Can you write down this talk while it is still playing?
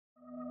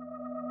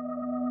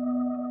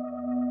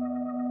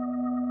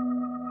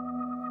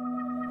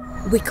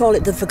We call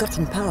it the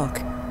Forgotten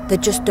Park. They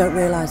just don't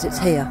realise it's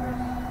here.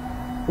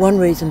 One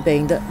reason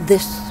being that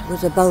this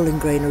was a bowling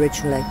green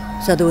originally,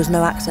 so there was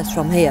no access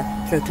from here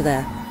through to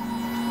there.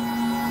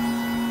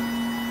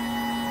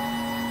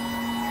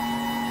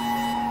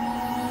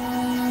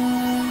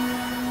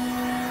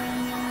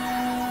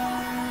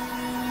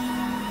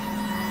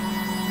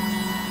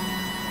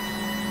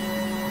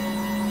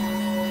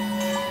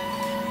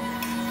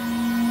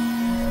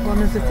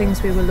 One of the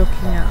things we were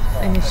looking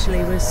at initially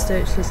was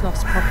Stirchley's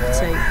lost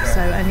property,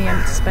 so any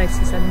empty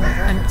spaces and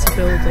empty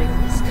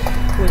buildings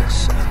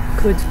which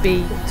could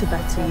be to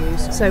better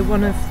use. So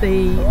one of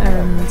the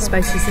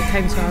spaces that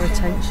came to our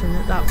attention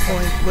at that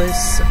point was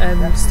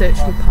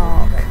Stirchley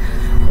Park.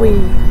 We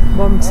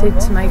wanted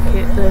to make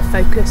it the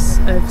focus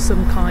of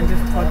some kind of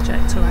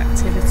project or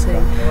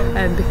activity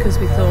because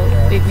we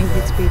thought it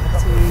needed to be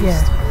better used.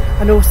 Yeah.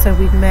 And also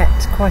we've met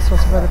quite a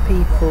lot of other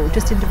people,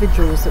 just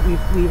individuals that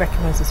we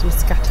recognised as sort of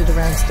scattered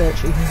around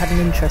Stirchley who had an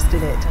interest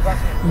in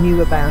it,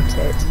 knew about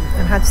it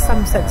and had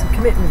some sense of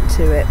commitment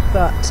to it,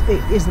 but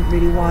it isn't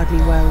really widely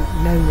well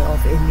known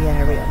of in the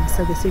area.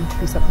 So there seemed to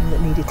be something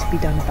that needed to be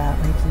done about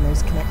making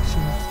those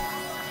connections.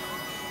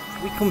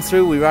 We come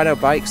through, we ride our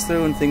bikes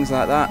through and things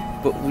like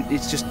that, but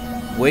it's just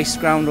waste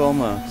ground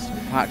almost.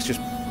 The park's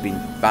just been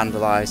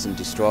vandalised and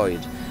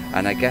destroyed,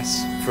 and I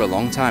guess for a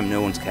long time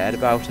no one's cared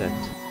about it.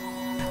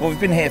 Well, we've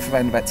been here for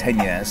around about 10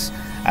 years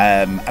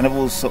and have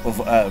all sort of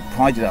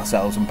prided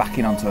ourselves on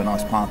backing onto a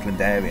nice parkland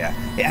area.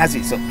 It has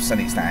its ups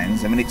and its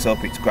downs. I mean, it's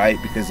up, it's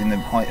great because in the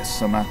height of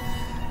summer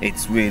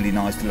it's really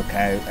nice to look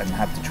out and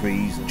have the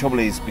trees. The trouble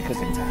is, because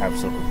they tend to have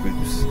sort of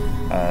groups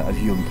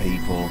of young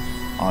people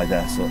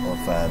either sort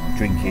of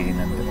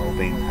drinking or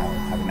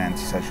having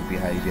antisocial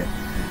behaviour,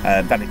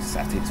 that is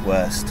at its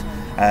worst.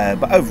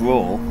 But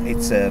overall,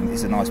 it's a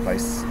nice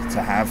place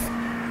to have.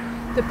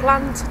 The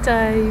plan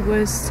today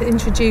was to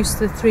introduce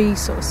the three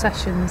sort of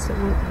sessions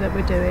that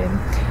we're doing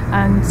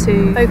and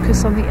to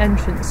focus on the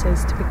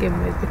entrances to begin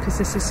with, because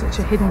this is such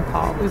a hidden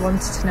part. We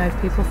wanted to know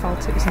if people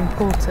felt it was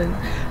important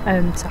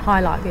to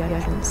highlight the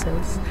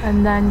entrances,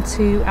 and then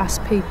to ask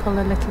people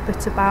a little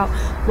bit about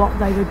what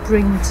they would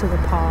bring to the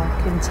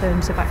park in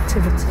terms of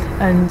activity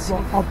and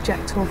what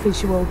object or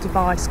visual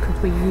device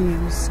could we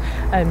use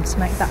to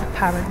make that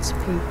apparent to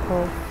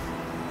people.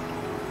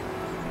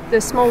 The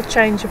small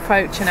change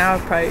approach and our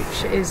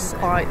approach is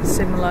quite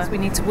similar. We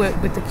need to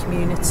work with the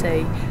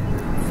community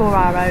for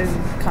our own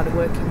kind of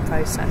working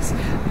process,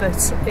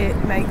 but it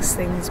makes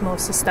things more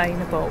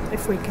sustainable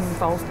if we can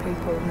involve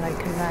people and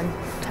they can then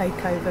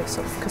take over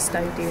sort of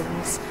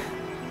custodians.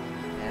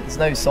 There's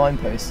no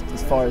signpost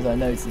as far as I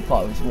know to the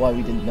park, which is why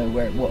we didn't know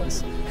where it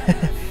was,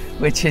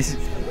 which is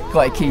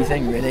quite a key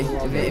thing really.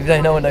 If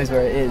no one knows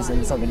where it is,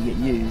 then it's not going to get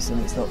used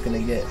and it's not going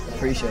to get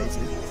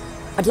appreciated.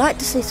 I'd like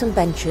to see some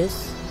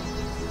benches.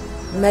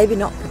 Maybe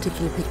not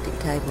particularly picnic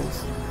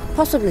tables.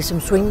 Possibly some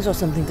swings or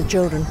something for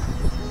children.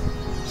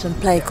 Some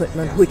play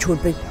equipment, which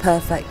would be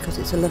perfect because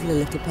it's a lovely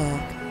little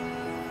park.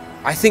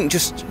 I think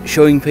just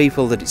showing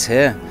people that it's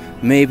here,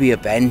 maybe a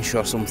bench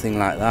or something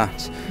like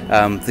that.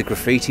 The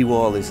graffiti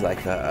wall is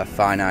like a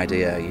fine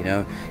idea, you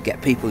know,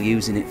 get people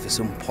using it for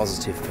some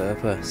positive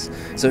purpose.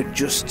 So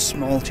just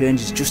small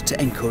changes, just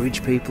to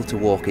encourage people to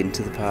walk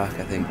into the park,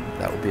 I think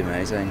that would be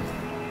amazing.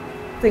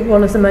 I think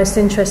one of the most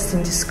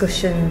interesting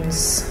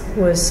discussions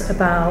was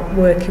about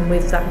working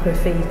with that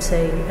graffiti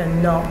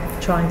and not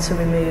trying to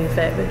remove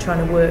it but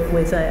trying to work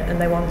with it,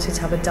 and they wanted to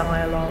have a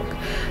dialogue.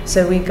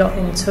 So we got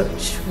in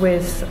touch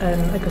with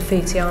a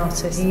graffiti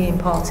artist. He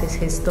imparted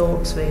his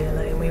thoughts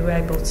really, and we were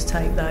able to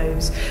take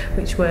those,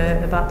 which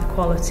were about the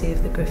quality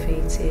of the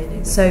graffiti. And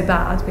it's so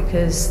bad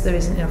because there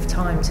isn't enough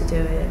time to do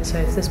it, so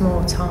if there's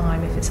more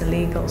time, if it's a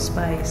legal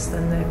space,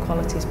 then the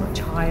quality is much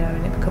higher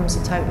and it becomes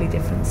a totally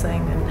different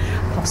thing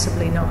and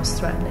possibly not as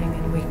threatening,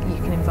 and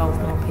you can involve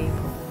more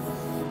people.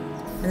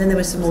 And then there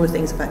were some more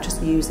things about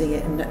just using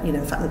it and, you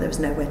know, the fact that there was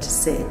nowhere to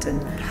sit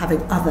and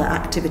having other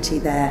activity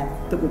there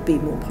that would be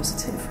more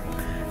positive.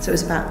 So it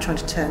was about trying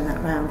to turn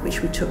that round,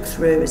 which we took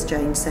through, as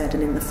Jane said,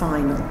 and in the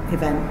final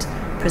event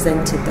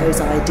presented those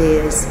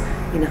ideas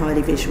in a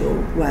highly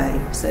visual way.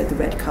 So the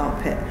red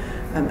carpet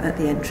at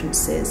the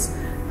entrances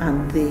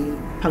and the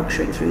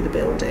puncturing through the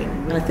building.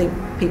 And I think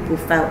people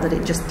felt that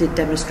it just did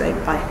demonstrate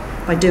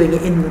by doing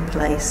it in the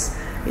place,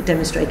 it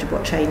demonstrated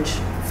what change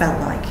felt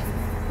like,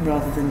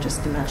 rather than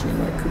just imagining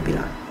what it could be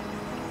like.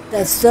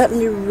 They've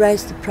certainly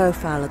raised the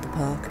profile of the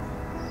park.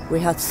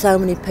 We had so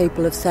many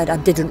people have said, I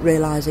didn't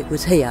realise it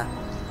was here,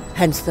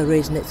 hence the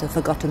reason it's a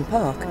forgotten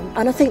park.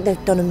 And I think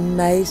they've done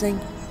amazing.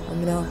 I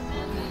mean,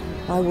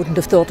 I wouldn't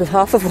have thought of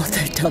half of what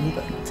they've done,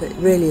 but it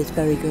really is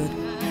very good.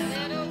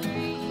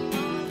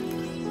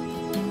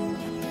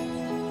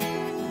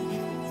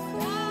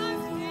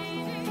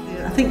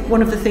 I think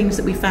one of the things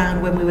that we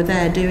found when we were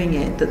there doing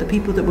it, that the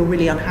people that were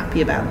really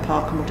unhappy about the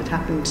park and what had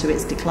happened to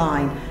its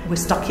decline were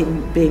stuck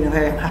in being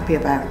very unhappy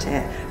about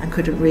it and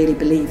couldn't really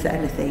believe that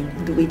anything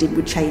that we did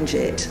would change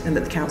it, and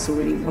that the council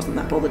really wasn't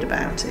that bothered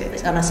about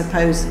it. And I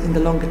suppose in the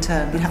longer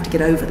term you'd have to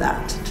get over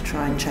that to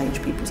try and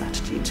change people's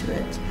attitude to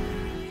it.